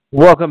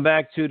Welcome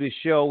back to the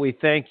show. We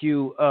thank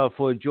you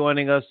for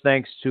joining us.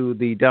 Thanks to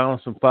the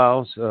Donaldson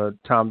Files,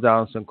 Tom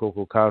Donaldson,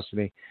 Coco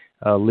Costany,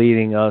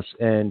 leading us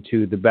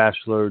into the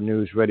Batchelor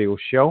News Radio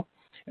Show.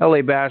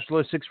 LA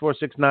Batchelor,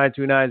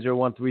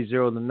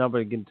 646-929-0130. The number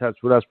to get in touch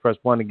with us. Press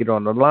 1 to get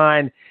on the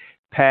line.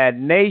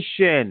 Pad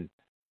Nation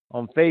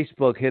on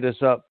Facebook. Hit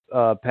us up,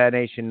 Pad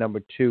Nation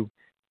number 2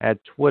 at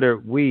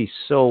Twitter. We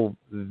so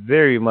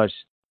very much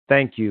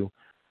thank you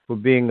for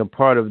being a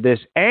part of this.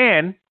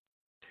 And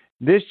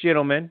this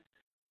gentleman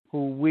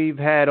who we've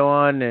had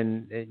on,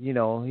 and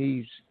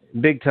he's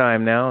big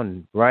time now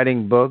and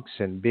writing books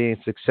and being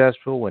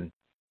successful and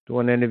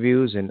doing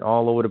interviews and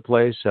all over the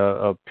place.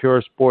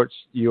 Pure Sports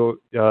New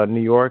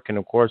York, and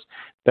of course,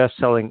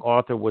 best-selling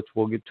author, which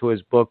we'll get to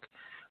his book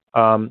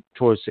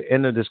towards the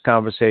end of this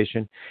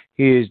conversation.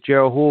 He is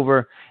Jerald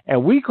Hoover,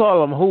 and we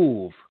call him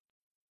Hoove,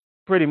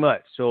 pretty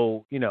much.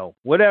 So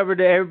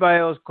whatever everybody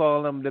else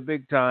call him, the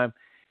big time,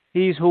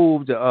 he's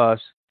Hoove to us,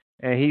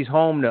 and he's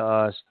home to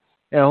us.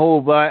 And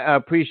Hoove, I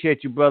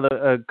appreciate you,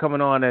 brother,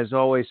 coming on as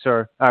always,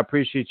 sir. I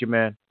appreciate you,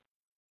 man.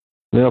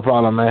 No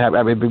problem, man.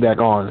 Happy to be back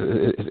on.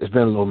 It's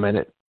been a little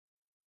minute.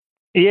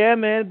 Yeah,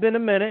 man, it's been a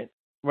minute,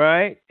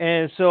 right?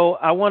 And so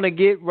I want to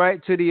get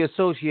right to the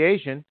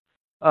association.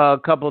 A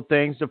couple of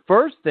things. The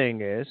first thing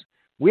is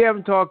we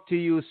haven't talked to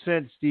you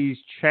since these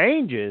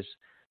changes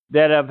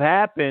that have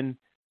happened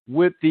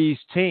with these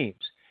teams.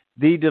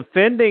 The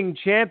defending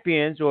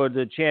champions, or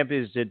the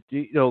champions that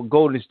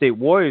Golden State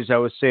Warriors, I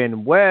was saying,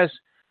 in West,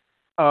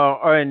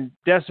 are in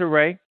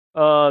disarray.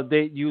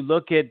 You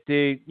look at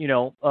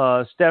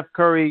Steph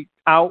Curry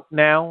out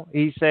now.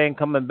 He's saying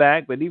coming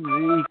back, but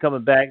even he's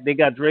coming back. They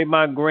got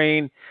Draymond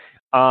Green.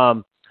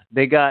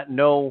 They got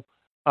no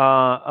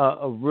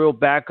real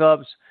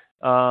backups.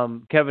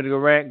 Kevin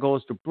Durant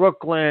goes to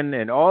Brooklyn,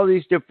 and all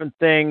these different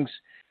things.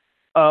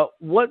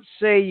 What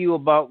say you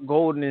about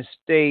Golden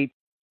State,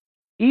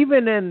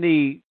 even in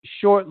the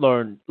short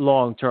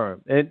long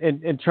term,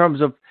 in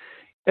terms of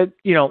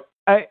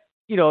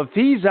if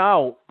he's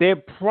out, they're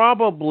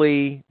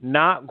probably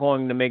not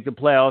going to make the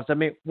playoffs. I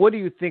mean, what do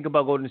you think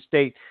about Golden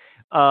State?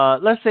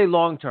 Let's say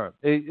long term.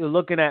 You're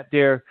looking at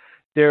their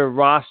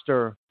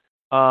roster,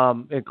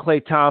 and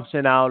Klay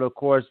Thompson out, of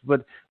course.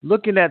 But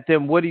looking at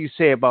them, what do you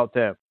say about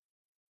them?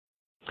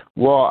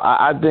 Well,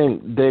 I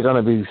think they're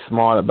going to be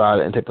smart about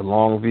it and take the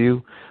long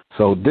view.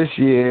 So this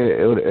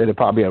year, it'll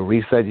probably be a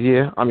reset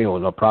year. I mean,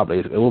 well, no, probably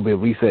it will be a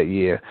reset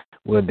year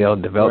where they'll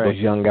develop those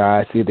young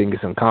guys, see if they can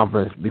get some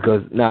confidence.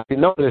 Because now, you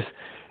notice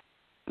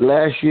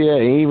last year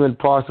and even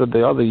parts of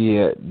the other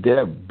year,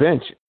 their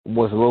bench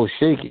was a little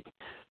shaky.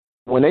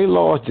 When they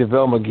lost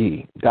JaVale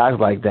McGee, guys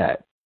like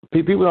that,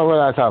 people don't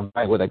realize how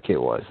bad that kid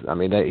was. I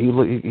mean,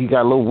 he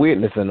got a little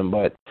weirdness in him,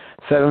 but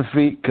 7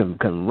 feet, can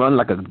run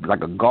like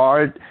a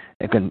guard,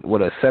 and can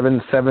with a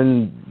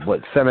 7'9"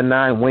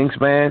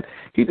 wingspan.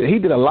 He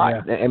did a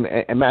lot.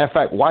 Yeah. And matter of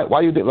fact, why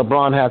you think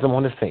LeBron has him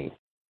on his team?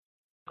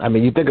 I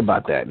mean, you think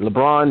about that.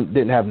 LeBron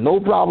didn't have no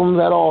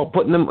problems at all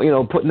putting them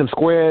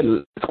square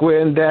and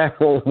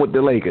down with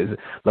the Lakers.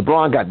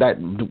 LeBron got that.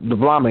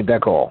 LeBron made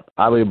that call.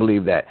 I really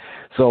believe that.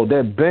 So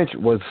their bench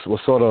was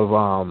sort of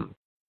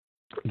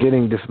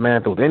getting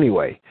dismantled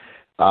anyway.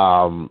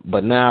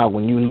 But now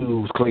when you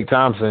lose Klay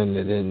Thompson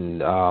and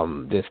then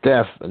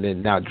Steph and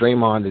then now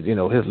Draymond,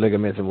 his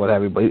ligaments and what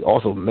have you, but he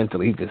also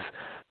mentally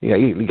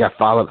he got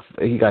fouled.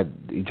 He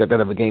checked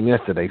out of a game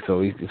yesterday,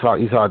 so he's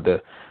hard to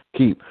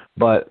keep.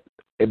 But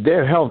if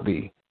they're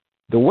healthy,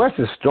 the West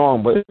is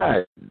strong, but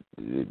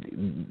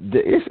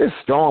it's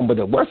strong, but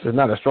the West is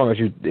not as strong as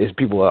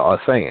people are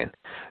saying.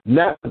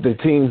 Not the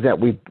teams that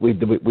we've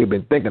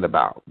been thinking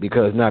about,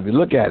 because now if you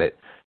look at it,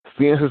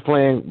 Phoenix is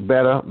playing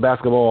better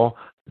basketball.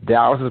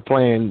 Dallas is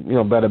playing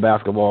better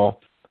basketball.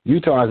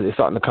 Utah is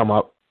starting to come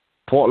up.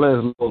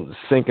 Portland is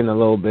sinking a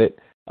little bit.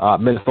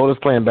 Minnesota's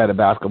playing better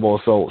basketball.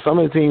 So some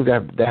of the teams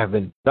that have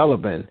been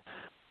developing,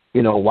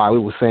 while we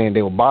were saying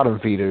they were bottom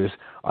feeders,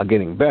 are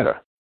getting better.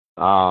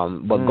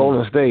 But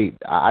Golden State,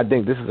 I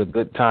think this is a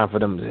good time for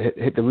them to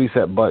hit the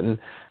reset button.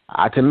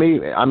 To me,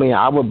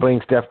 I would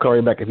bring Steph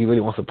Curry back if he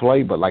really wants to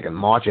play, but like in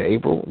March or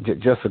April,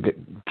 just to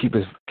keep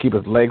his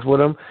legs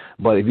with him.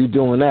 But if you're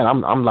doing that,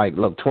 I'm like,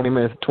 look, 30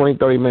 minutes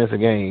a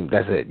game,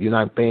 that's it. You're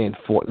not paying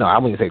I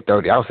wouldn't say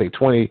 30. I would say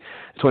 20,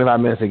 25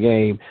 minutes a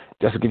game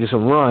just to give you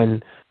some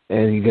run,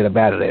 and you get a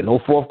batter there. No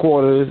fourth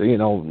quarters,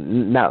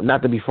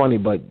 not to be funny,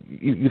 but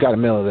you got to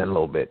mail it in a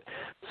little bit.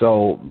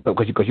 So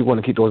because you want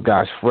to keep those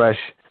guys fresh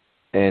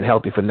and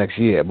healthy for next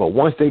year. But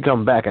once they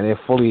come back and they're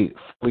fully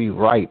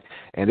right,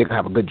 and they can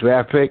have a good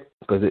draft pick,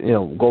 because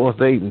Golden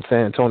State and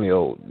San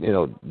Antonio,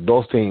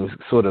 those teams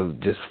sort of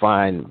just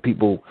find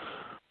people,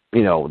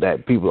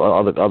 that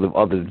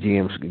other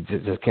GMs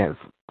just can't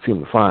seem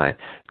to find.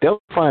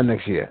 They'll find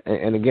next year.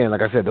 And again,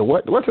 like I said, the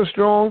West are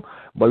strong,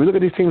 but we look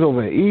at these teams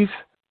over in the East,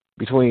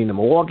 between the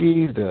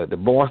Milwaukees, the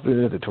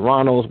Bostons, the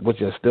Torontos,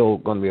 which are still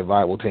going to be a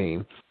viable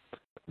team.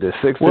 The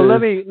Sixers. Well,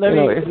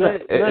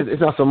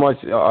 it's not so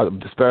much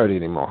disparity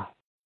anymore.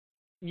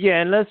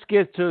 Yeah, and let's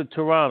get to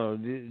Toronto,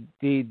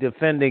 the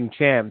defending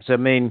champs. I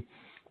mean,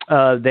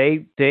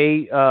 They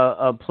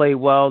play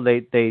well.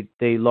 They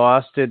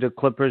lost to the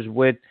Clippers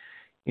with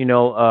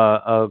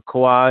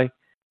Kawhi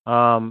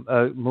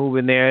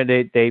moving there.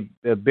 They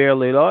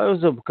barely lost.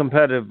 It was a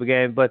competitive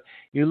game, but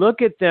you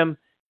look at them.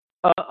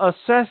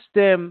 Assess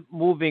them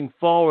moving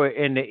forward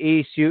in the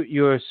East.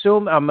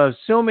 I'm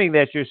assuming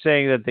that you're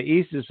saying that the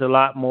East is a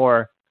lot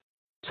more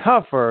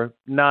tougher,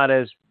 not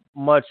as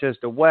much as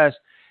the West.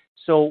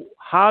 So,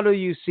 how do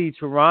you see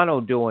Toronto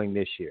doing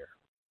this year?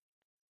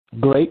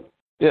 Great.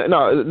 Yeah,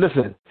 no,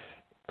 listen.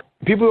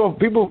 When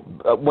people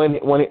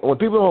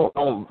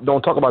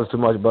don't talk about it too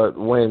much, but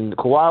when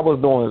Kawhi was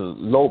doing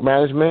load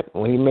management,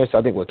 when he missed,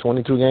 I think,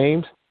 22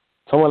 games,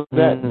 something like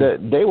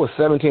that they were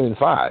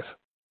 17-5.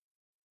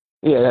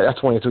 Yeah, that's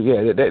 22.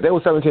 Yeah, they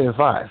were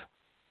 17-5.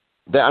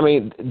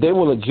 They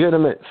were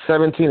legitimate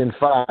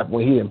 17-5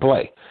 when he didn't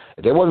play.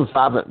 They wasn't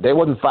 5-17. They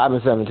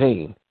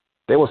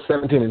were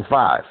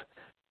 17-5.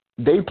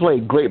 They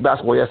played great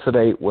basketball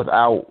yesterday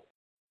without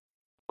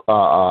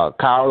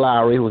Kyle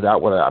Lowry, who was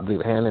out with I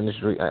believe a hand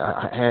injury.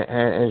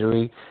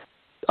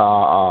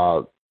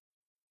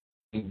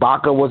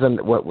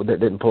 Ibaka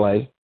didn't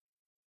play.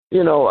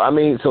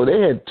 So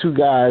they had two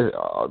guys,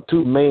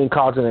 two main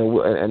Carlton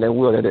and then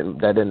Will that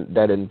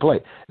didn't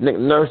play. Nick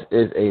Nurse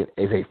is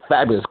a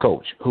fabulous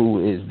coach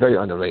who is very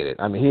underrated.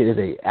 He is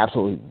a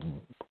absolutely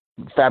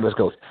fabulous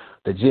coach.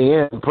 The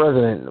GM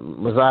president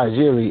Masai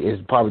Ujiri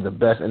is probably the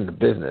best in the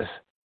business.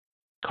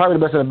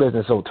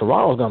 So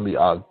Toronto's going to be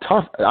a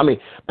tough. Matter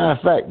of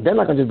fact, they're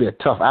not going to just be a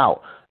tough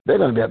out. They're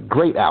going to be a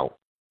great out.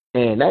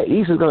 And that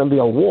East is going to be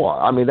a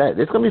war.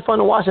 It's going to be fun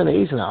to watch in the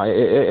East now. It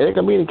ain't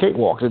going to be any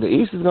cakewalks. The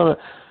East is going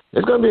to.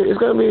 It's going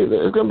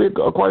to be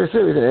quite a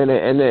series.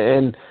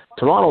 And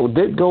Toronto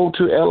did go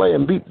to LA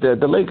and beat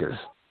the Lakers.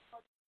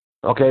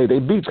 Okay, they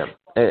beat them.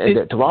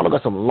 And Toronto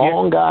got some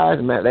long guys.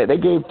 Man, they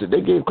gave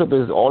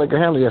Clippers all they could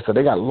handle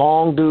yesterday. They got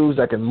long dudes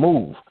that can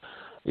move.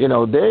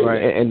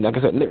 And like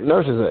I said, Nick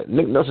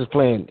Nurse is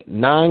playing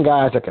 9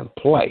 guys that can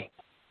play.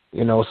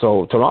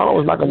 So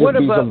Toronto is not going to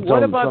be some.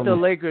 What about the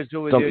Lakers?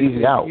 Some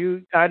easy out.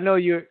 I know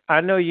you're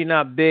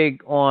not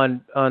big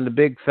on the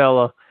big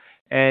fella,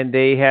 and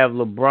they have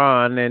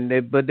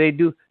LeBron, but they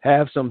do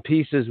have some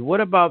pieces. What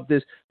about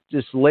this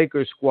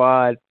Lakers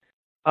squad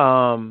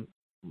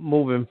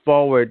moving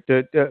forward?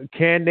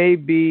 Can they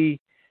be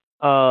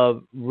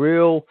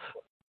real,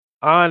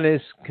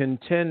 honest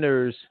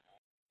contenders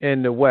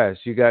in the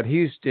West? You got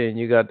Houston,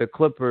 you got the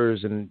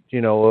Clippers, and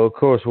of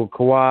course with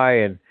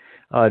Kawhi and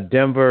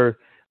Denver.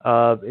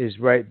 Is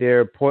right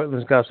there.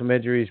 Portland's got some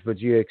injuries, but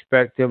you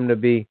expect them to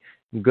be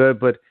good.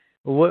 But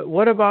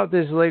what about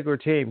this Laker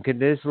team? Can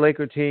this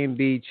Laker team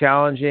be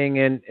challenging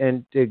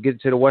and to get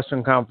to the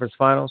Western Conference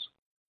Finals?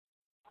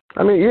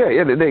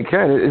 Yeah, they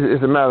can.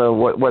 It's a matter of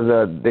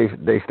whether they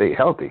stay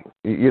healthy.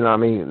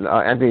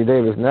 Anthony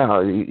Davis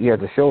now he has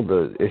a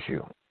shoulder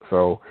issue,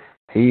 so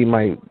he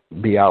might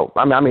be out.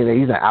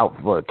 He's not out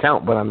for a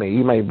count, but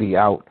he might be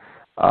out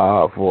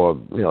for a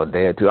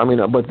day or two.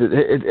 But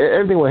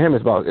everything with him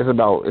is about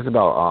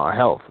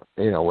health.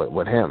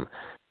 With him,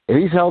 if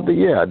he's healthy,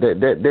 yeah,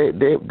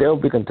 they'll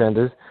be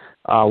contenders.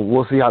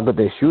 We'll see how good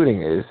their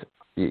shooting is.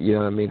 You know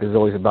what I mean? Because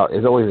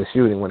it's always a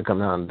shooting when it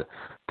comes down to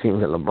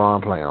teams that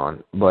LeBron play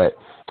on. But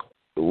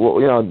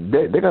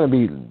they're going to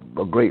be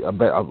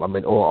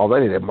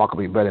already their market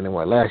will be better than they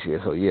were last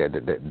year. So yeah,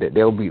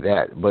 they'll be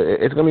that. But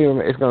it's going to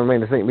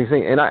remain the same.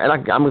 And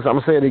I'm going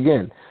to say it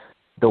again.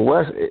 The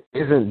West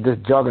isn't this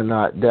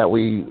juggernaut that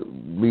we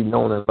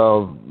known and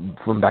love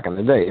from back in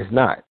the day. It's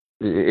not.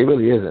 It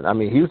really isn't.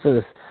 Houston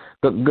is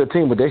a good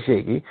team, but they're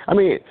shaky. Put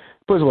it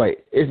this way,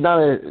 it's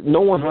not.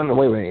 No one's running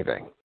away with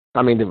anything.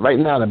 Right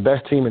now the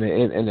best team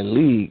in the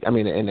league. The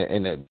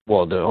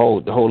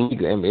whole league,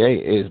 the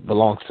NBA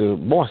belongs to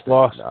Boston.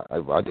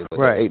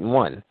 Right.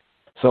 8-1.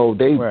 So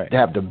they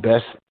have the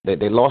best.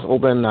 They lost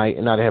opening night,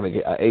 and now they have an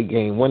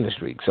 8-game winning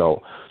streak.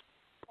 So.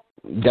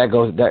 That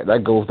goes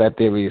that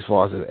theory as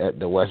far as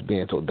the West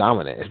being so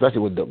dominant, especially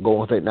with the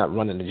Golden State not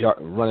running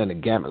the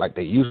gamut like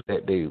they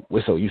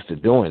were so used to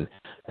doing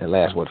in the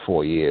last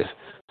 4 years.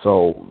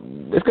 So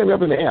it's gonna be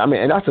up in the air.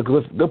 And that's the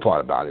good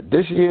part about it.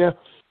 This year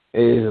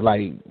is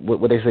like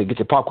what they say, get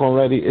your popcorn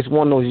ready. It's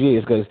one of those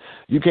years because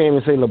you can't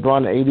even say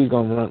LeBron and AD is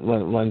gonna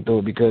run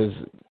through because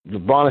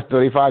LeBron is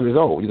 35 years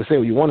old. You can say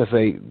what you want to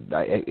say.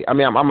 I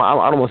don't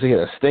want to say he's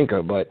a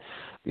stinker, but.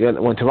 Yeah,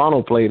 when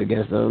Toronto played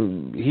against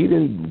them, he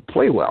didn't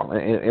play well.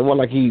 And it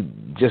wasn't like he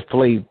just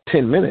played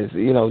 10 minutes.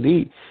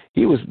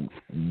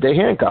 They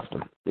handcuffed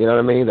him. You know what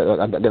I mean?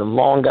 The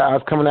long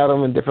guys coming at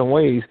him in different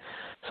ways.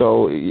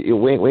 So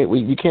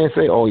you can't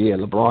say, oh, yeah,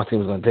 LeBron's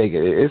team is going to take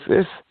it. It's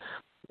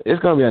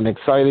going to be an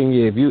exciting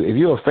year. If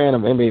you're a fan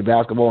of NBA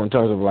basketball in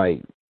terms of,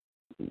 like,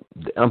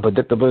 the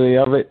unpredictability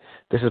of it,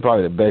 this is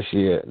probably the best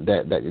year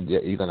that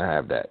you're going to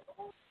have that.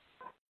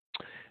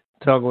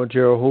 Talking with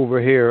Jerald Hoover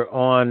here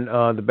on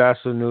the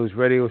Batchelor News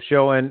Radio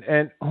Show.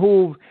 And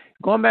Hoover,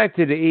 going back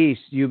to the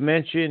East, you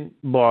mentioned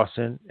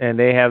Boston, and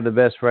they have the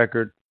best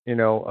record,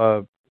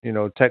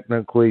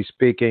 technically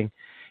speaking,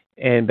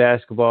 in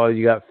basketball.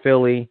 You got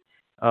Philly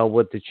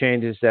with the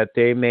changes that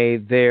they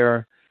made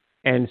there.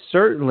 and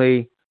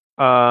certainly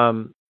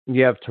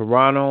you have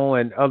Toronto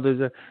and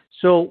others.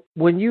 So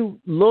when you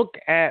look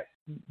at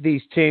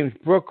these teams,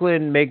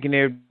 Brooklyn making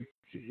their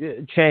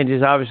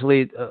changes,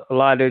 obviously a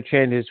lot of their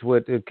changes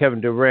with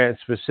Kevin Durant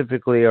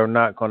specifically are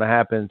not going to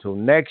happen until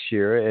next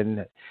year,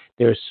 and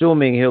they're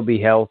assuming he'll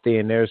be healthy,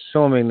 and they're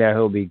assuming that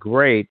he'll be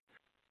great.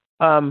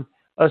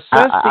 Assess the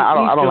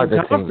don't like Eastern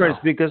that Conference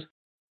team, because,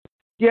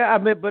 yeah, I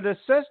mean, but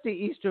assess the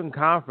Eastern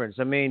Conference.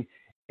 I mean,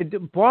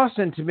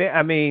 Boston to me.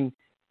 I mean,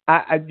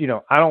 I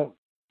don't.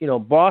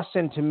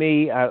 Boston to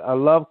me. I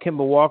love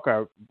Kemba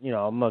Walker.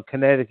 I'm a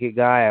Connecticut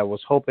guy. I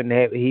was hoping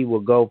that he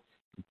would go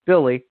to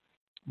Philly,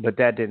 but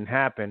that didn't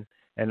happen.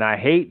 And I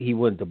hate he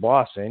went to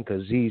Boston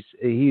because he's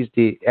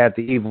at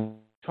the evil.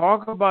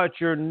 Talk about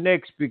your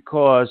Knicks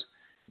because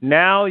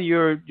now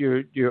your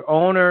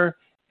owner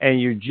and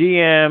your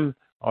GM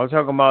are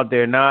talking about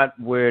they're not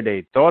where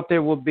they thought they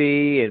would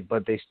be,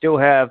 but they still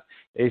have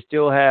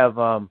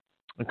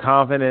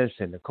confidence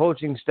in the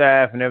coaching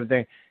staff and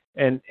everything,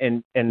 and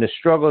the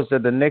struggles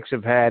that the Knicks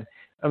have had.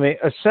 I mean,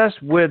 assess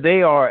where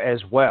they are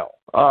as well.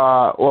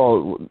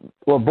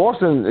 Well,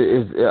 Boston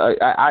is.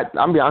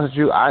 I'm be honest with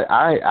you.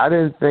 I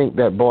didn't think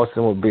that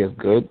Boston would be as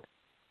good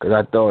because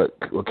I thought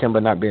with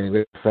Kemba not being a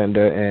good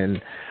defender and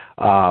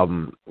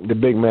the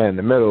big man in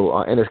the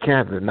middle in his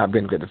camp is not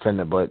being a good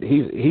defender, but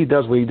he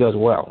does what he does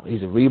well.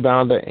 He's a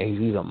rebounder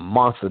and he's a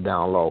monster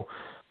down low.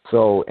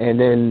 So, and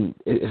then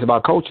it's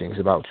about coaching. It's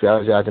about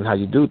strategizing how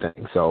you do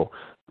things. So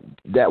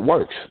that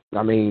works.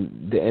 I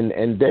mean,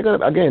 and they're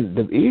gonna, again,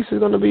 the East is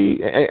gonna be,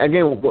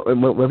 again,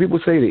 when people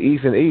say the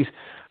East and the East,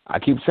 I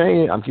keep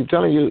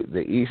telling you,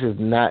 the East is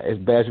not as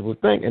bad as people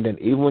think. And then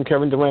even when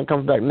Kevin Durant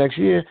comes back next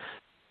year,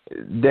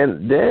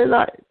 then they're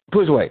not.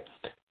 Put it this way,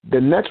 the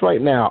Nets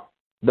right now,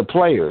 the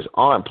players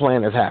aren't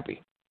playing as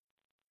happy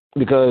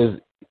because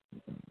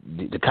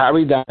the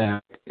Kyrie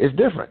dynamic is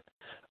different.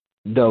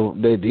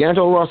 The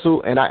D'Angelo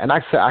Russell and I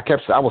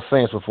was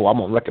saying this before.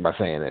 I'm on record by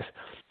saying this.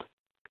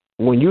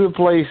 When you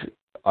replace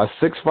a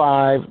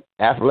 6'5"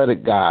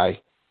 athletic guy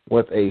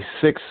with a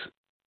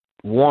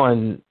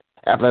 6'1"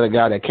 athletic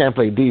guy that can't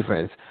play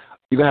defense,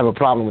 you're gonna have a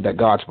problem with that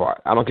guard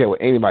spot. I don't care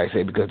what anybody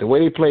say because the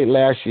way they played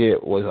last year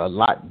was a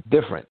lot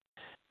different.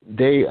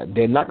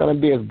 They're not gonna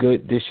be as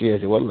good this year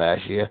as they were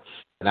last year,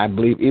 and I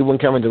believe even when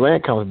Kevin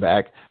Durant comes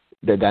back,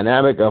 the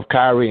dynamic of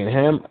Kyrie and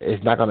him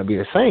is not going to be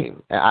the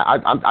same. I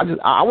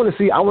want to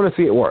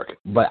see it work,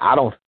 but I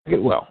don't think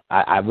it will.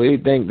 I really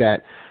think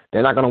that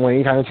they're not going to win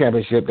any kind of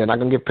championship. They're not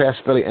going to get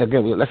past Philly.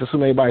 Again, let's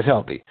assume everybody's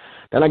healthy.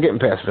 They're not getting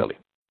past Philly.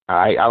 All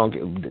right,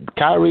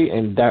 Kyrie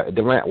and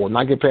Durant will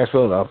not get past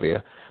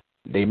Philadelphia.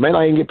 They may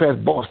not even get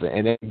past Boston,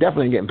 and they're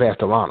definitely getting past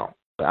Toronto.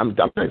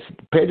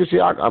 Pedro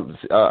Siakam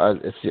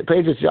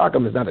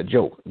is not a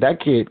joke.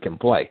 That kid can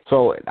play.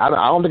 So I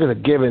don't think it's a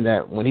given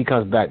that when he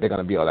comes back, they're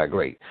going to be all that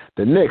great.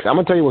 The Knicks, I'm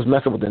going to tell you what's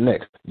messing with the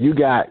Knicks. You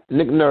got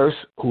Nick Nurse,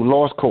 who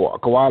lost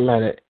Kawhi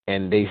Leonard,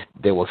 and they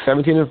were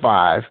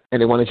 17-5, and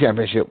they won the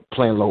championship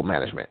playing load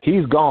management.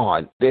 He's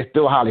gone. They're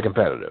still highly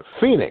competitive.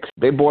 Phoenix,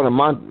 they bought a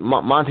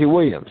Monty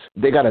Williams.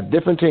 They got a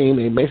different team.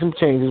 They made some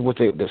changes with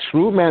the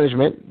shrewd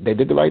management. They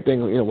did the right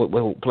thing,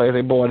 with players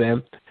they bought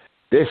in.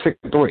 They're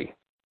 6-3.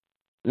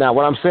 Now,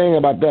 what I'm saying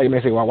about that, you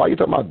may say, well, why are you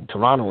talking about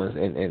Toronto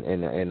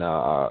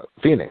and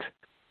Phoenix?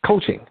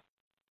 Coaching.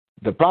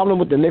 The problem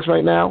with the Knicks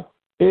right now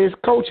is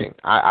coaching.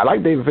 I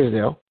like David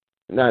Fizdale.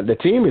 Now, the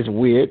team is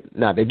weird.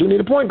 Now, they do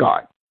need a point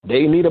guard.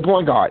 They need a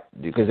point guard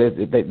because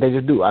they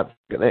just do. And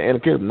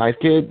the kid's a nice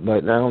kid,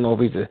 but I don't know if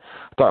he's a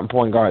starting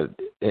point guard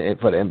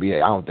for the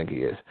NBA. I don't think he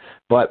is.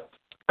 But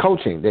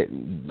coaching, the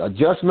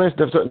adjustments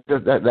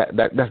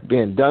that's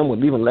being done with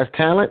leaving less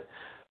talent,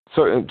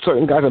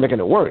 certain guys are making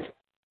it work.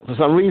 For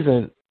some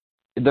reason,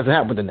 it doesn't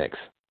happen with the Knicks,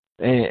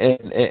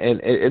 and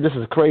this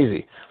is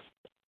crazy.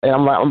 And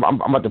I'm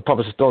about to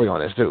publish a story on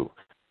this too.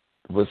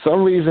 For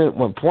some reason,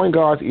 when point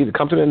guards either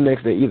come to the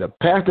Knicks, they either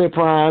pass their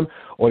prime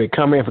or they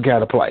come in and forget how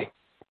to play.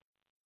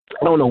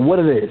 I don't know what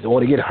it is, or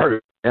they get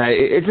hurt.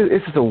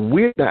 It's just a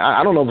weird.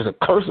 I don't know if it's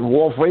a curse.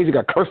 Walt Frazier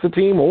got cursed the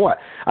team or what.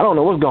 I don't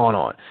know what's going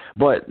on.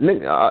 But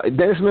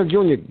Dennis Smith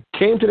Jr.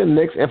 came to the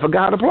Knicks and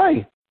forgot how to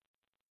play.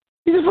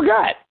 He just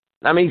forgot.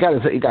 I mean,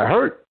 he got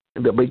hurt.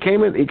 But he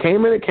came in at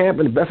camp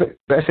in the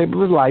best shape of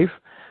his life.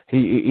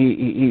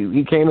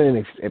 He came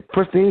in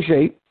pristine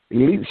shape,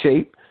 elite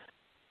shape.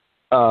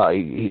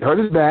 He hurt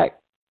his back,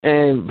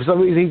 and for some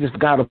reason he just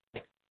got to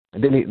play.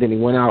 And then he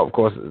went out. Of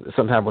course,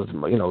 sometimes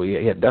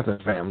he had death in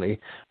his family.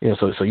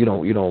 So you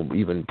don't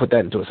even put that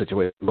into a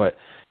situation. But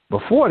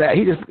before that,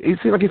 he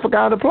seemed like he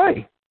forgot how to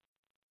play.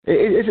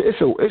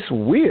 It's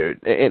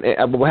weird.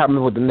 And what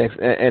happened with the Knicks?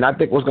 And I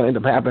think what's going to end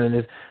up happening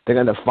is they're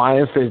going to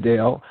find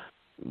Fizdale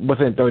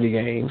within 30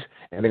 games,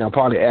 and they're gonna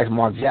probably ask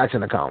Mark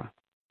Jackson to come.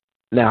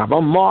 Now, if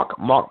I'm Mark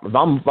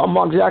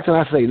Jackson,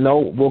 I say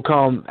no, we'll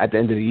come at the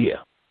end of the year.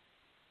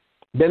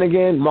 Then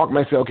again, Mark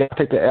may say, okay, I'll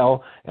take the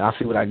L and I'll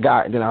see what I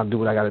got, and then I'll do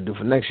what I got to do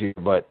for next year.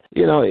 But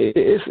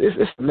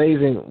it's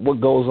amazing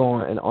what goes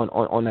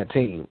on that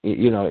team.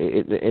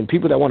 And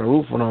people that want to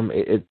root for them,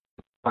 it's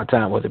my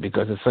time with it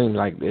because it seems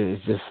like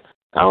it's just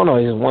I don't know.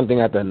 It's one thing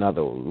after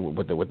another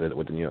with the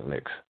New York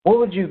Knicks.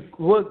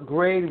 What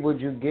grade would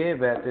you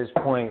give at this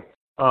point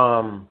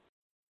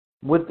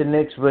with the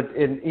Knicks, but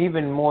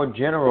even more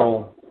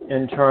general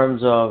in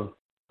terms of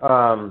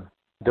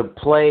the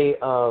play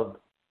of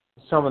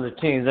some of the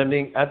teams?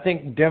 I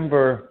think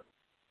Denver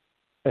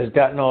has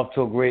gotten off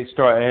to a great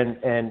start,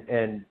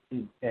 and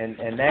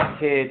that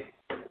kid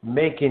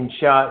making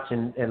shots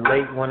and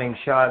late winning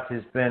shots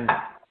has been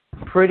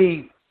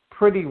pretty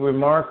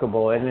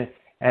remarkable.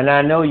 And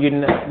I know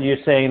you're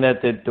saying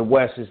that the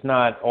West is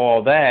not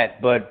all that,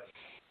 but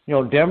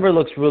Denver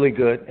looks really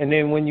good. And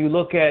then when you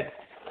look at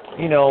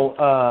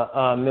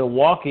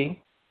Milwaukee,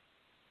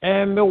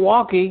 being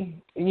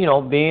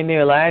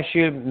there last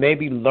year,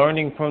 maybe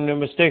learning from their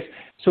mistakes.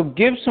 So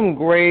give some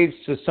grades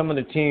to some of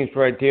the teams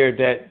right there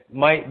that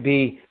might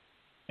be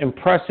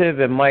impressive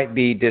and might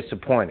be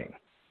disappointing.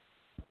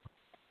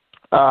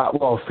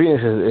 Well,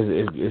 Phoenix is a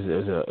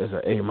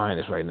A-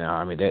 right now.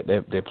 I mean,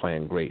 they're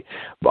playing great.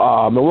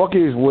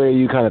 Milwaukee is where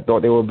you kind of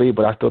thought they would be,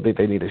 but I still think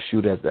they need a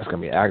shooter that's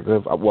going to be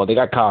active. Well, they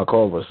got Kyle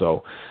Korver,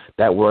 so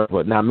that worked.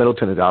 But now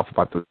Middleton is out for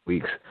about 3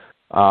 weeks.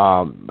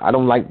 I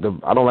don't like the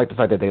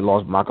fact that they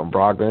lost Malcolm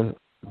Brogdon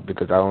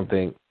because I don't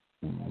think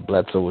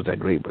Bledsoe was a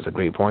great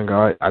point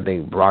guard. I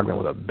think Brogdon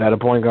was a better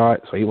point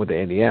guard, so he went to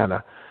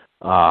Indiana.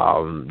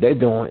 They're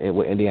doing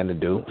what Indiana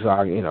do. So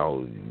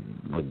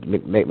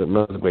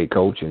McMillan's a great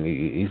coach, and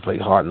he's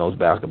played hard-nosed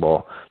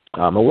basketball.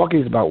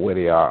 Milwaukee's about where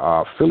they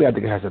are. Philly, I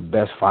think, has the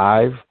best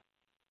 5,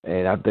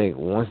 and I think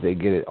once they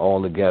get it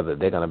all together,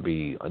 they're going to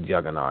be a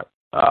juggernaut.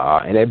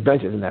 And their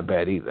bench isn't that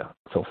bad either.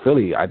 So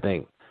Philly, I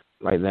think,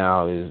 right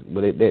now they're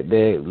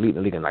leading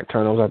the league in like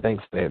turnovers. I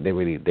think they're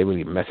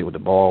really messy with the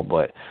ball,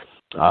 but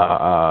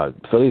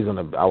Philly's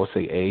gonna, I would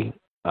say, A.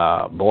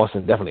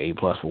 Boston definitely A+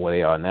 for where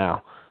they are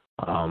now.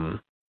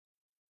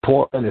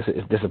 Portland is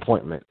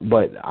disappointment,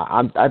 but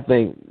I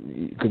think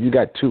because you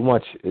got too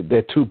much,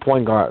 they're too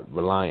point guard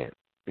reliant.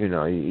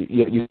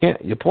 You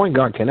can't. Your point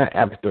guard cannot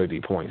average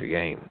 30 points a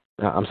game.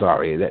 I'm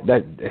sorry,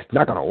 that it's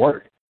not gonna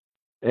work.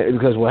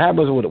 Because what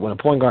happens when a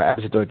point guard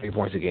averages 33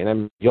 points a game, I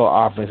mean,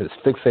 your offense is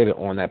fixated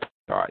on that point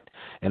guard.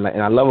 And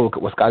I love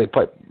what Scottie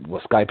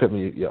Pippen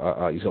used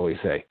to always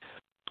say: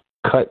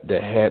 cut the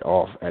head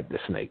off at the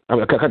snake. I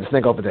mean, cut the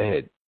snake off at the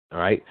head. All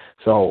right.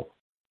 So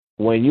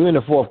when you're in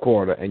the fourth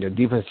quarter and your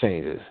defense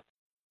changes,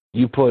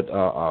 you put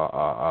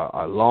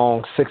a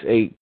long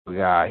 6'8"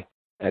 guy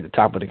at the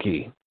top of the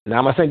key. Now,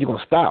 I'm not saying you're going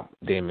to stop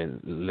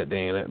Damian,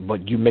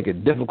 but you make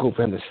it difficult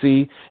for him to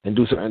see and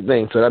do certain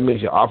things. So that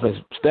means your offense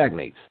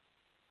stagnates.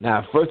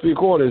 Now, first 3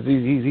 quarters,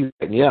 he's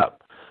setting you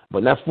up. But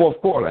in that fourth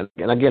quarter,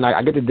 and again,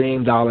 I get the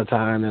Dame dollar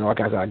time and all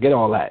kinds of, I get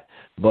all that.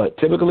 But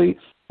typically,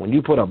 when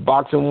you put a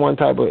boxing one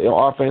type of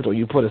offense, or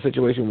you put a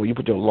situation where you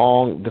put your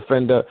long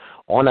defender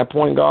on that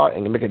point guard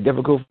and you make it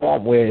difficult for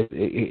him, where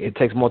it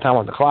takes more time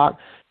on the clock,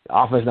 the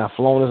offense not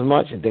flowing as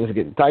much and things are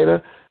getting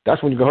tighter.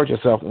 That's when you can hurt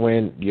yourself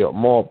when your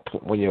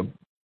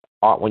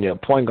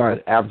point guard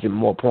is averaging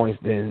more points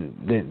than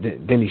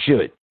he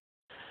should.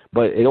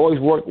 But it always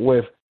worked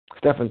with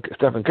Stephen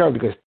Curry,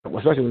 because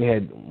especially when he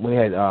had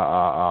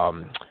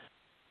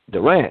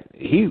Durant,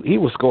 he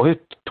would score his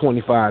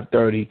 25,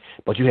 30,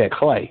 but you had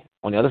Clay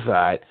on the other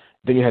side,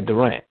 then you had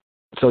Durant.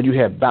 So you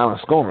had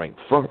balanced scoring,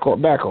 front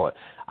court, back court.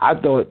 I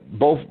thought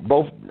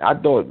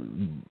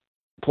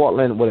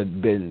Portland would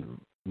have been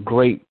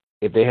great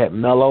if they had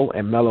Melo,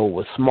 and Melo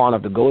was smart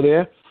enough to go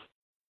there.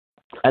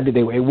 I think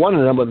they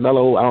wanted him, but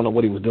Melo, I don't know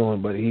what he was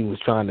doing, but he was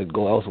trying to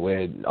go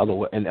elsewhere,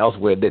 and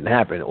elsewhere it didn't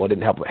happen, or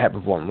didn't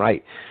happen for him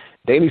right.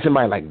 They need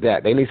somebody like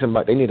that. They need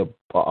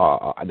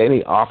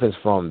offense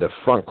from the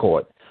front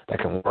court that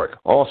can work.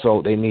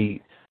 Also, they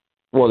need,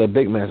 well, the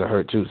big men are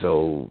hurt too,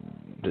 so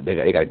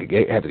they have to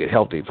get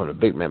healthy from the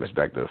big man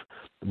perspective.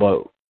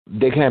 But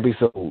they can't be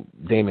so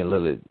Damian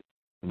Lillard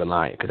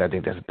reliant, because I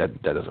think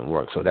that doesn't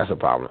work. So that's a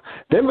problem.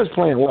 Denver's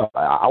playing well.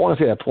 I want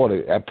to see that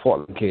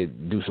Portland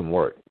kid do some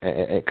work,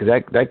 because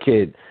that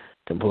kid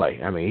can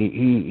play. I mean,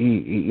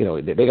 he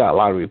they got a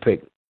lottery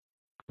pick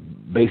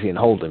basically in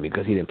Holden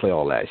because he didn't play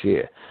all last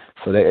year.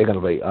 So they're going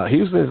to be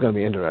Houston is going to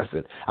be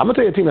interesting. I'm going to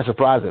tell you a team that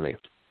surprised me,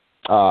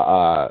 and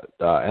I'm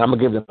going to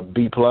give them a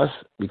B+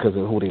 because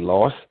of who they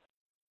lost,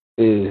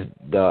 is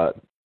the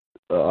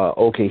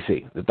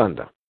OKC, the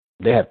Thunder.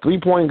 They have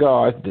 3-point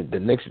guards.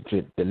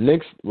 The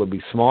Knicks would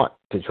be smart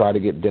to try to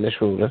get Dennis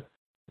Schroeder,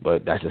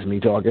 but that's just me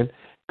talking,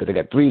 because they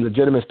got 3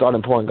 legitimate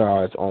starting point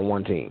guards on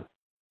one team.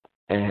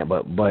 And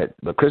but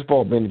Chris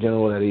Paul, being the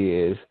general that he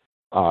is,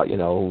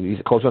 he's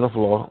a coach on the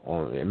floor.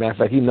 As a matter of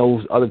fact, he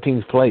knows other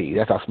teams play.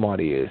 That's how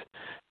smart he is.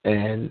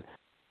 And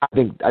I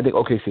think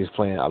OKC is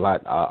playing a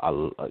lot,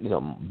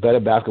 better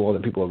basketball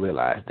than people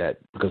realize, that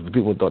because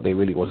people thought they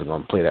really wasn't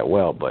going to play that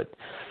well, but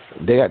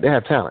they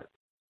have talent.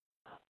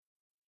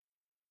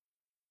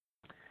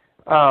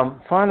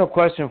 Final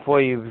question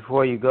for you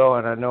before you go,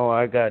 and I know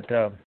I got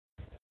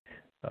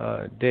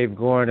Dave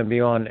Gorin to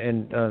be on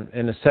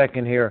in a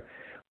second here.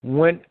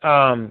 When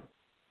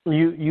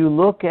you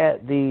look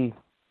at a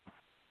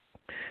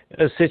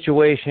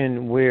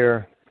situation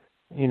where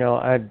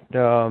where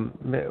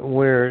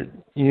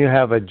you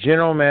have a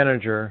general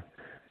manager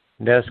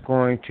that's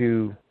going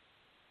to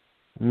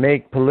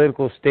make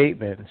political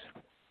statements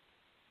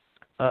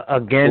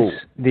against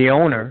the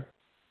owner,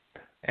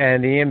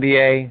 and the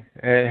NBA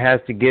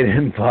has to get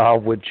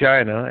involved with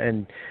China,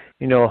 and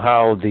you know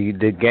how the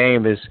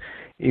game is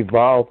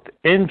evolved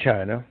in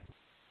China.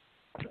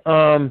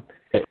 Where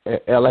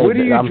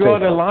do you draw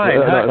the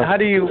line? How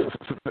do you?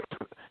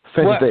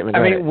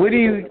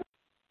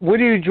 Where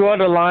do you draw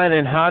the line,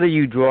 and how do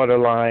you draw the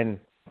line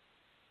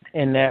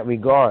in that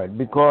regard?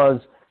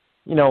 Because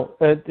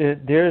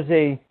there's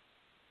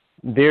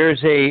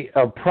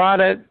a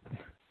product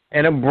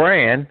and a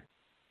brand,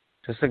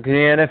 just like the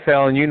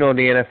NFL, and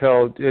the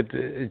NFL is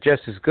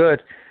just as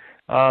good,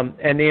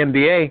 and the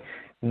NBA.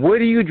 Where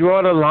do you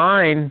draw the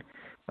line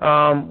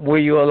where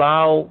you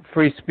allow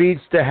free speech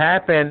to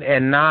happen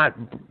and not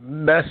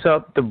mess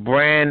up the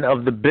brand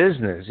of the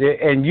business?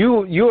 And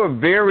you're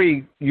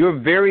very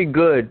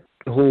good,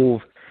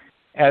 Hoover,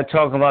 at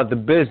talking about the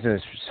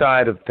business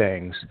side of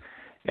things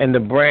and the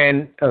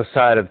brand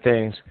side of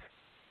things.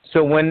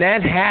 So when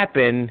that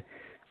happened,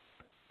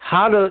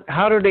 how do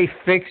they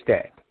fix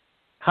that?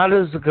 How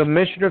does the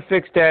commissioner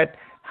fix that?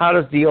 How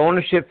does the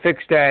ownership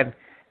fix that?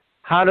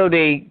 How do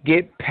they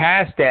get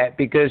past that?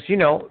 Because,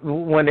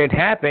 when it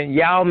happened,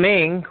 Yao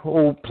Ming,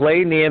 who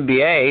played in the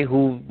NBA,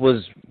 who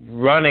was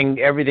running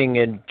everything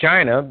in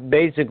China,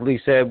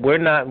 basically said, we're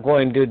not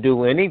going to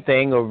do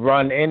anything or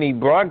run any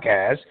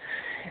broadcast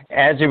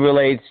as it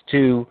relates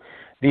to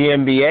the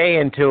NBA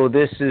until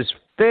this is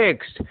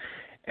fixed.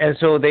 And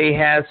so they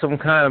had some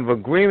kind of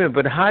agreement.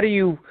 But how do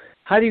you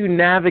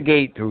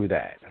navigate through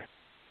that?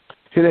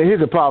 Here's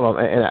the problem,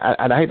 and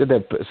I hate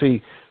that.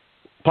 See,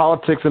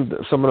 politics and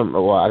some of them.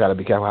 Well, I got to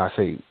be careful how I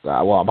say.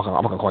 Well, I'm not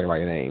gonna call you by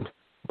your name.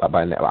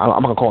 I'm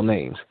not gonna call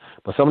names.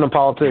 But some of them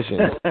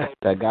politicians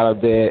that got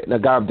up there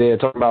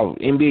talking about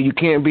NBA. You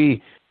can't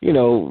be,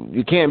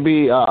 you can't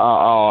be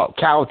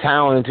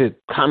kowtowing into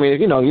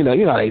communist. You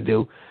know how they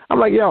do. I'm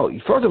like, yo,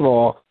 first of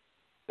all,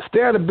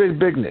 stay out of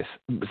business.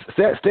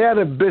 Stay out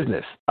of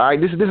business. All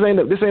right, this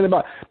ain't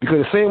about, because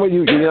the same way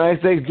the United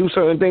States do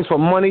certain things for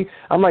money.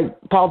 I'm like,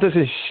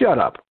 politicians, shut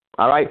up.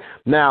 All right.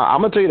 Now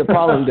I'm gonna tell you the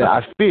problem that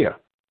I fear.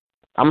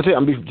 I'm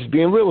just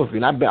being real with you.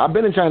 And I've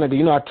been in China.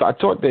 I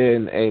taught there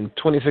in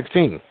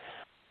 2016.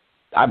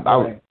 I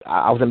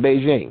was in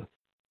Beijing.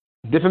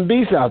 Different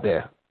beasts out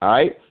there. All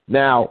right.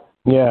 Now,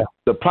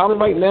 the problem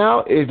right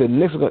now is the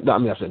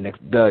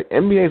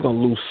NBA is gonna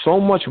lose so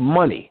much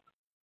money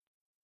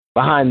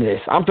behind this.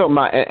 I'm talking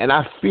about, and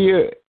I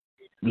fear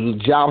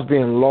jobs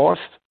being lost.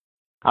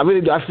 I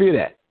fear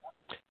that.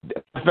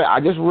 In fact,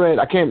 I just read.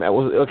 I can't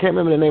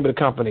remember the name of the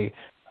company.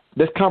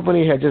 This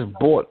company had just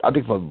bought, I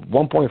think, for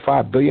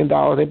 $1.5 billion.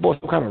 They bought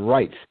some kind of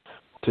rights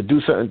to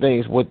do certain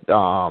things with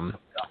the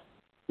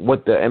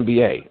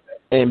NBA.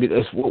 And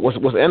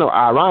what's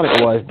ironic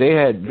was they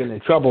had been in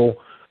trouble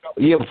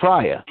a year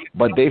prior,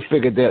 but they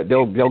figured that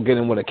they'll get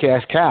in with a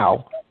cash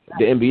cow,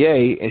 the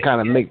NBA, and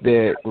kind of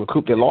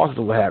recoup their losses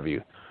or what have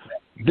you.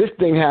 This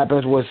thing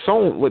happens with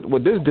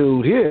this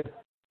dude here,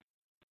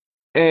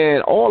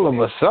 and all of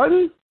a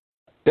sudden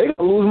they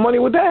gonna lose money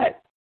with that.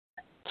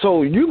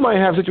 So you might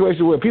have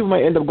situations where people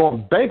might end up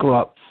going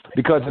bankrupt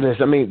because of this.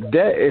 I mean,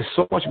 there is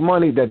so much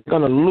money that they're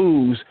going to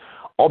lose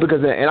all because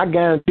of that. And I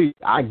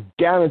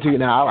guarantee you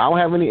now, I don't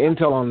have any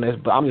intel on this,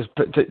 but I'm just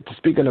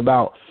speaking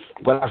about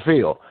what I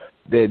feel.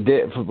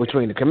 That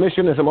between the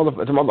commission and some other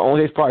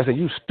owners probably say,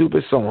 you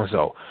stupid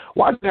so-and-so.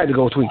 Why do you have to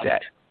go tweet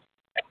that?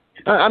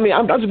 I mean,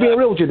 I'm just being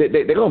real with you.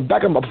 They're going to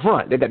back them up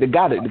front. They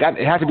got it.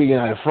 It has to be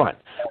united front.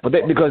 But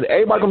because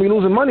everybody's going to be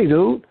losing money,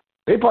 dude.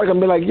 They probably going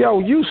to be like, yo,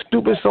 you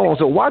stupid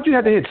so-and-so. Why'd you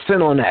have to hit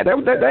send on that?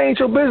 That ain't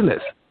your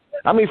business.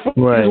 I mean,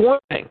 football is one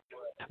thing.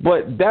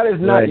 But that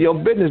is not your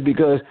business,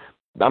 because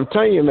I'm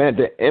telling you, man,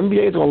 the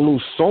NBA is going to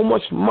lose so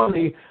much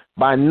money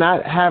by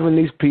not having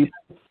these people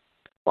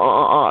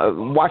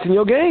watching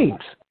your games.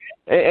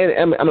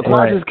 And the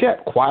quiet is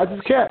kept. Quiet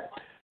is kept.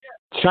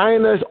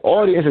 China's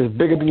audience is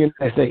bigger than the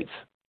United States.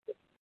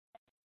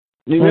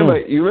 You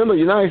remember the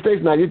United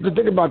States now. You have to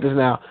think about this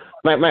now.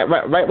 Right now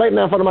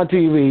in front of my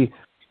TV,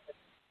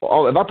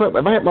 if I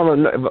hit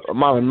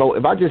my remote,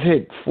 if I just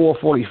hit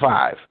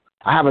 445,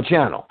 I have a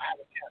channel.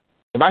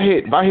 If I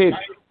hit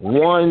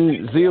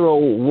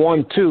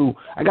 1012,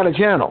 I got a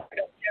channel.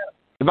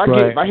 If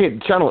I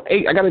hit channel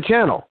 8, I got a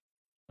channel.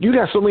 You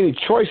got so many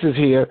choices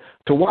here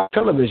to watch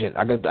television.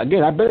 I've been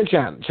in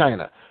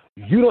China.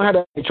 You don't have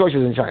that many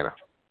choices in China.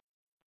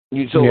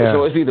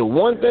 So it's either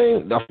one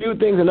thing, a few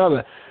things,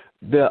 another.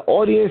 The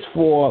audience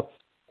for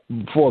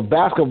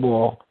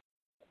basketball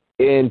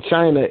in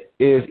China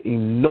is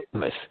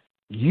enormous.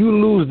 You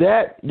lose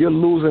that, you're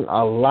losing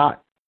a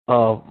lot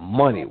of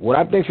money. What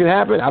I think should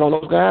happen, I don't know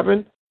what's going to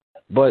happen,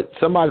 but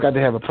somebody's got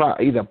to have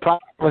either a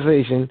proper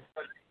conversation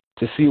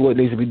to see what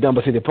needs to be done.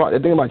 But see, the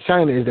thing about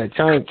China is that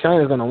China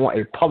is going to want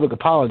a public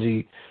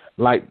apology.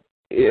 Like,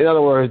 in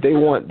other words, they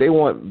want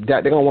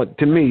that. They're going to want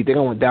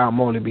Darryl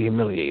Morey to be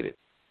humiliated,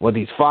 whether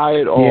he's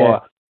fired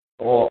or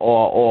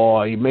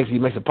or he makes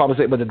a public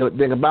statement. But the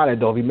thing about it,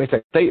 though, if he makes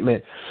that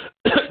statement,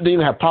 then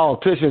you have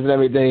politicians and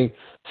everything.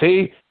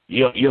 See,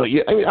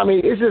 I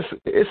mean,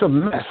 it's a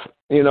mess,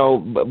 you know.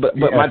 But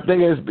my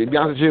thing is, to be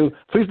honest with you,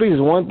 free speech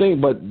is one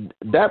thing, but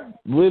that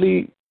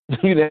really,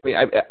 you know,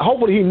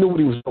 hopefully he knew what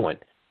he was doing,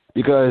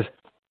 because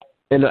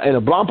in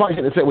the Blonde part, he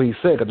didn't say what he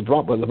said, because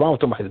LeBron was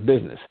talking about his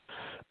business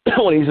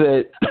when he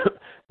said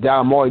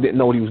Daryl Morey didn't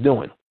know what he was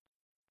doing.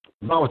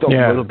 LeBron was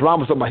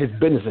talking about his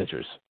business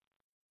interests.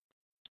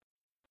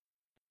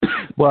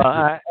 Well,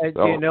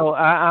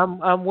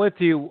 I'm with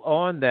you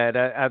on that.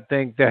 I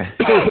think that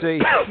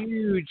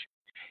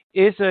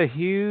it's a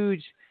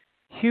huge,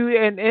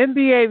 and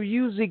NBA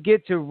usually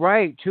gets it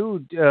right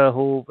too.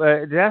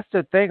 That's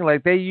the thing.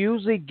 Like, they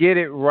usually get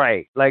it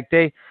right. Like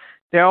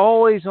they're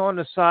always on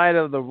the side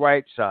of the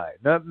right side.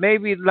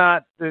 Maybe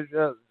not,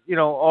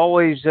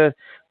 always the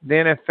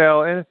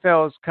NFL.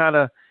 NFL is kind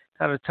of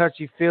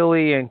touchy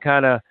feely and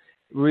kind of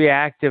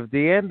reactive.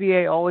 The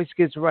NBA always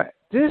gets right.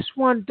 This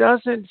one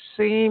doesn't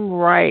seem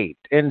right,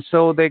 and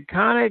so they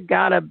kind of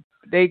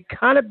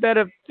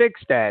better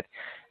fix that.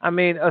 I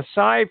mean,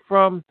 aside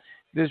from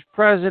this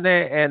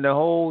president and the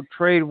whole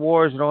trade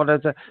wars and all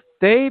that stuff,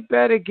 they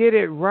better get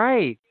it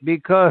right,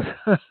 because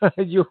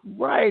you're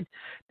right.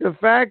 The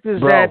fact is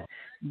that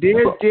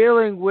they're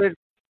dealing with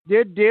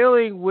the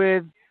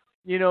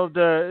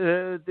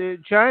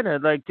China.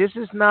 Like, this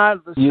is not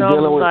you're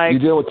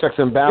dealing with checks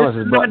and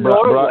balances,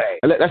 bro.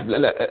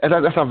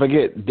 Let's not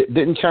forget.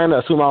 Didn't China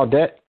assume our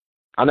debt,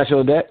 our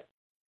national debt?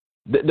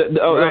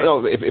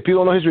 No. If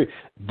people don't know history,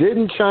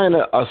 didn't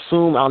China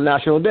assume our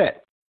national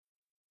debt?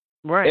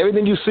 Right.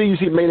 Everything you see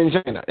made in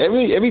China.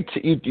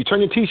 You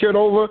turn your T-shirt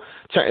over,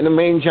 China,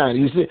 made in China.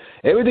 You see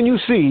everything you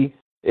see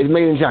is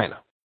made in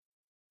China.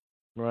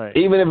 Right.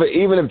 Even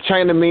if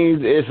China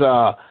means it's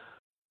a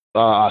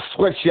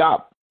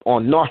sweatshop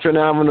on Nostrand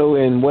Avenue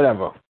and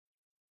whatever,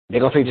 they're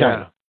gonna say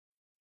China.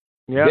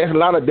 Yeah. There's a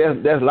lot of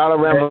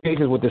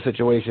ramifications with this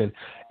situation,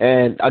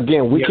 and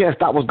again, we can't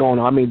stop what's going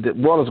on. I mean, the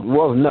world is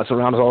nuts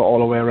around us all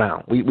the way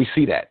around. We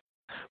see that,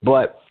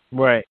 but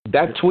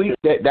that tweet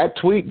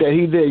that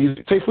he did, you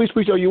say free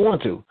speech all you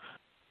want to,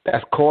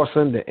 that's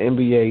costing the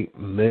NBA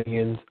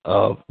millions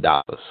of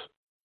dollars.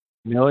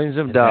 Millions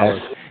of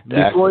dollars.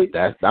 I'm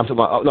talking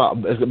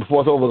about.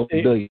 Before it's over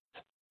billions.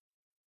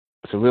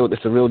 It's a real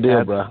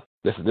deal, bro.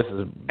 This is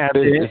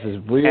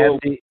real.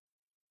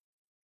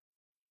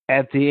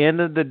 At the end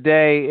of the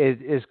day,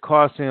 it's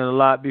costing a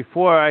lot.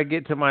 Before I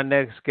get to my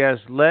next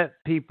guest, let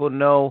people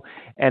know,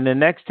 and the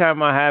next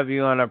time I have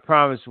you on, I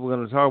promise we're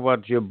going to talk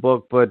about your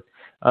book, but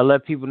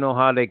let people know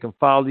how they can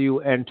follow you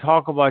and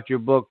talk about your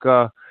book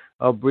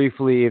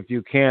briefly, if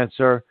you can,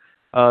 sir,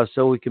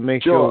 so we can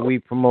make sure we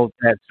promote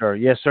that, sir.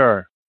 Yes,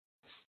 sir.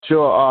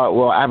 Sure.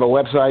 Well, I have a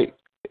website,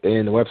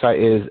 and the website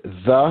is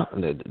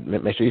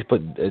make sure you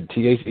put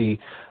THE,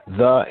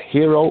 The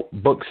Hero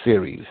Book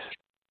Series.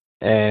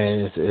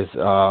 And it's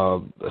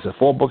a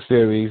 4-book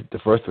series. The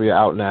first 3 are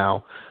out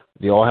now.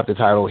 They all have the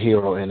title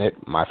Hero in it.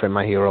 My Friend,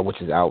 My Hero, which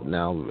is out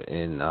now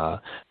in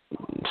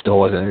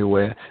stores and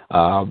everywhere.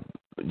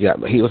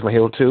 He Was My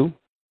Hero 2,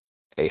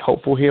 A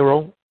Hopeful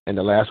Hero, and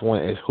the last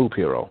one is Hoop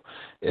Hero.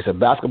 It's a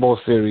basketball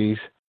series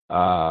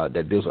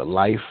that deals with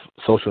life,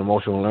 social,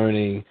 emotional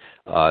learning,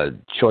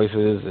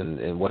 choices,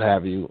 and what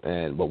have you.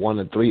 But one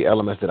of the 3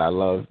 elements that I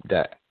love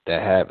that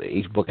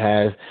each book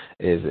has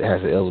is it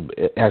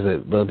has the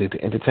ability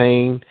to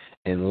entertain,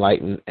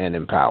 enlighten, and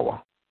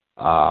empower.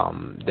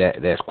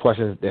 There's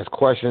questions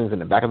in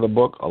the back of the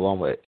book along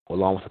with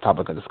the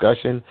topic of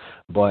discussion,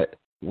 but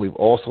we've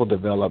also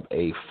developed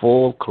a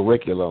full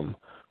curriculum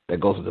that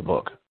goes with the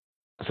book.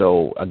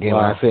 So again,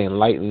 when I say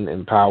enlighten,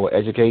 empower,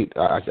 educate,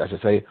 I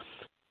should say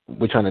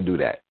we're trying to do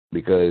that,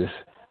 because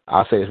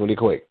I'll say this really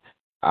quick.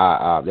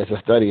 There's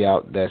a study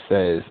out that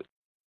says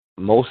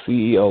most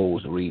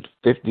CEOs read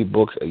 50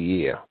 books a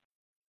year,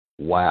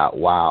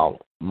 while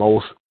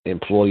most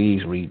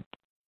employees read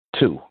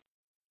 2.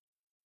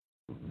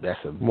 That's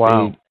a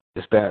big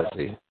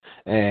disparity.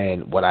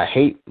 And what I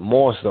hate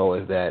more so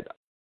is that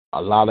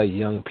a lot of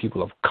young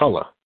people of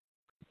color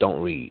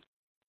don't read,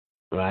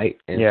 right?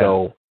 And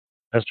so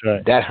that's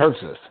right. That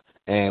hurts us.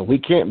 And we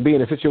can't be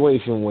in a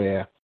situation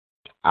where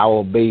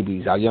our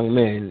babies, our young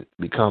men,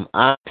 become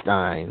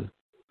Einstein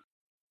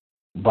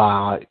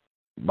by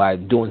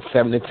doing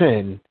 7 to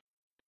 10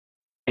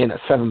 in a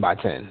 7 by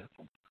 10.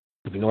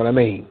 If you know what I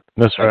mean.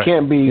 That's right. That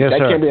can't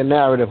be a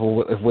narrative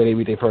of where they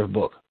read their first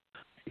book.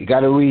 You got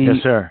to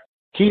read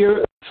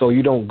here so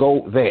you don't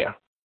go there.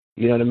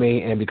 You know what I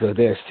mean? And because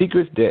there are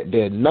secrets,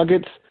 there are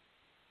nuggets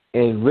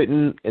in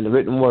the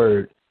written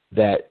word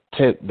that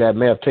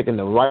may have taken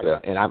the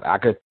writer, and I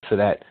could say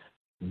that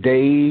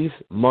days,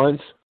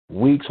 months,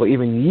 weeks, or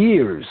even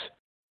years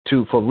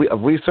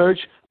of research,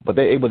 but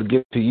they're able to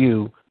give it to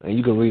you, and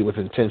you can read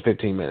within 10,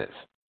 15 minutes.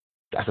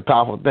 That's a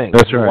powerful thing.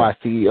 This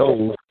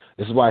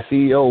is why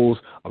CEOs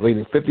are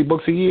reading 50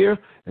 books a year,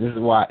 and this is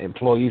why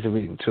employees are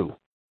reading 2.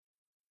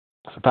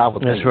 It's a powerful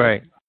thing. That's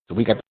right. So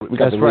we got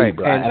to read,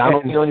 bro. And I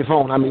don't need on your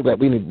phone. I mean,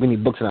 we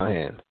need books in our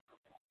hand.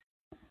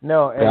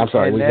 No, and, I'm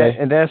sorry.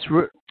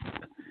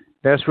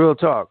 that's real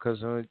talk.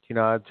 Because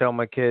I tell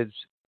my kids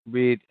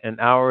read an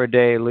hour a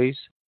day at least.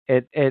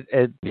 At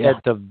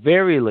the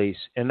very least,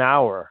 an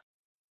hour.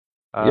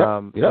 Yep.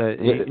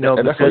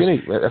 That's what you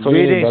need. That's what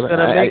reading's you need,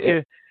 gonna make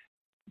you.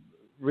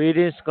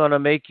 Reading's gonna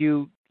make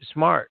you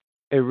smart.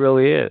 It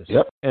really is.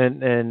 Yep.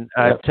 And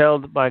I tell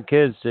my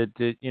kids that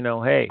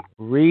hey,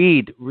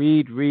 read.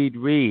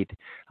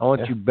 I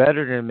want you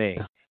better than me.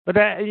 But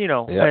that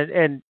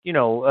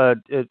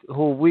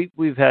who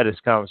we've had this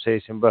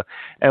conversation,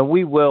 and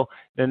we will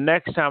the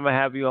next time I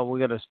have you on, we're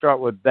gonna start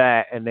with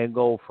that and then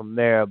go from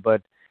there.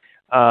 But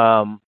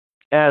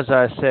as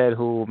I said,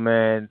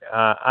 man,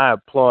 I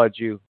applaud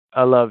you.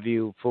 I love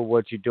you for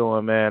what you're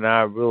doing, man.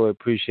 I really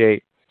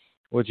appreciate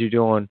what you're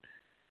doing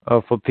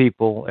for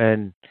people,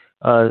 and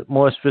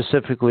more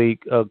specifically,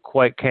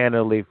 quite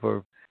candidly,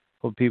 for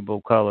people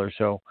of color.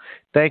 So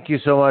thank you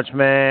so much,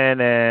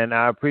 man, and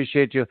I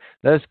appreciate you.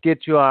 Let's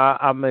get you,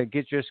 I'm going to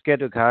get your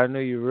schedule, because I know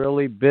you're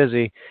really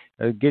busy.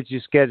 Get you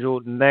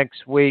scheduled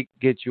next week,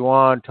 get you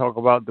on, talk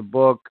about the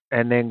book,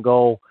 and then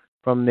go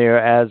from there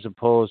as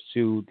opposed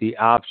to the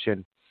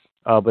option.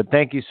 But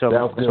thank you so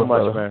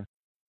much, man.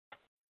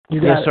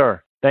 Yes,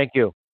 sir. Thank you.